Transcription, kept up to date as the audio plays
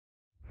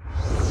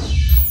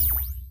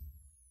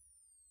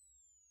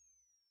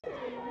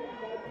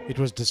It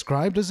was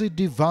described as a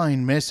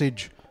divine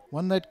message,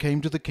 one that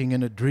came to the king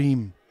in a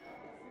dream.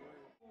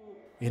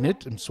 In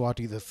it,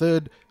 Mswati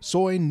III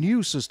saw a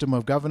new system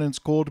of governance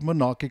called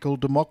Monarchical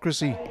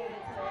Democracy.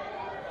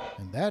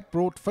 And that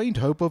brought faint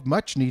hope of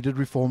much-needed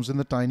reforms in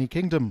the tiny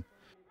kingdom.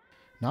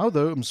 Now,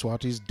 though,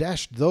 Mswati's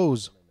dashed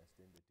those.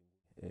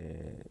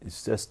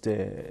 It's just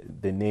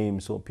the name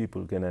so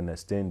people can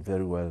understand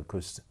very well,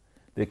 because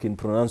they can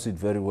pronounce it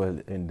very well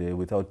and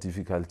without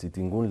difficulty.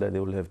 Tinkundla, they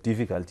will have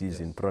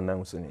difficulties in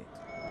pronouncing it.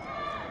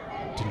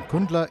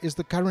 Tinkundla is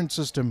the current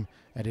system,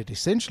 and it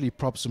essentially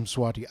props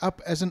Mswati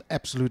up as an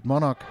absolute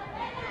monarch.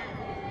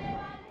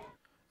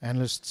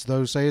 Analysts,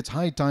 though, say it's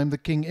high time the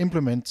king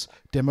implements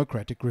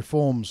democratic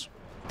reforms.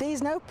 There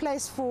is no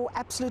place for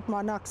absolute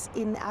monarchs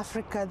in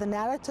Africa. The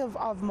narrative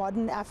of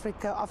modern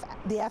Africa, of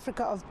the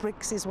Africa of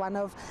BRICS, is one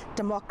of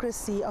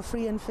democracy, of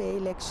free and fair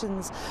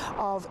elections,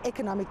 of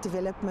economic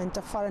development,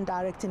 of foreign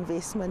direct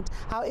investment.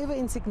 However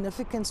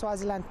insignificant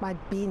Swaziland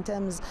might be in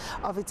terms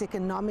of its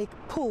economic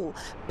pull,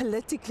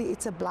 politically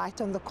it's a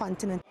blight on the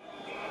continent.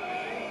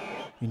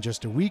 In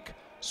just a week,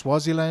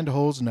 Swaziland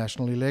holds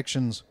national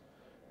elections.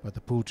 But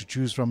the pool to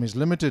choose from is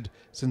limited,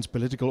 since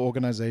political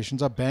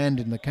organizations are banned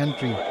in the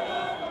country.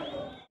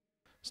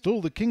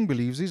 Still, the king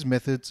believes his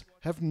methods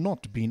have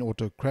not been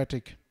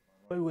autocratic.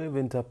 We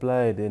haven't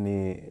applied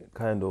any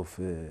kind of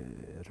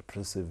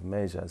repressive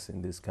measures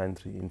in this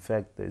country. In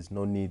fact, there is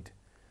no need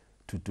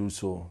to do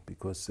so,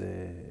 because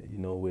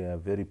we are a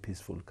very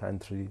peaceful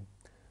country,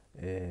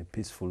 a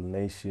peaceful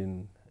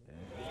nation.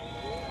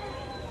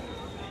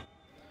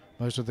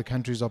 Most of the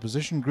country's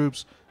opposition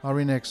groups are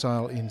in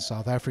exile in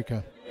South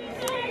Africa.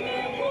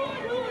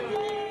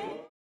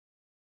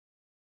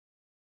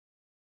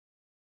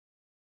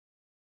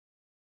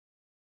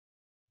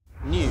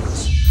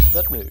 News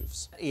that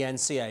moves.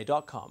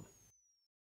 eNCA.com.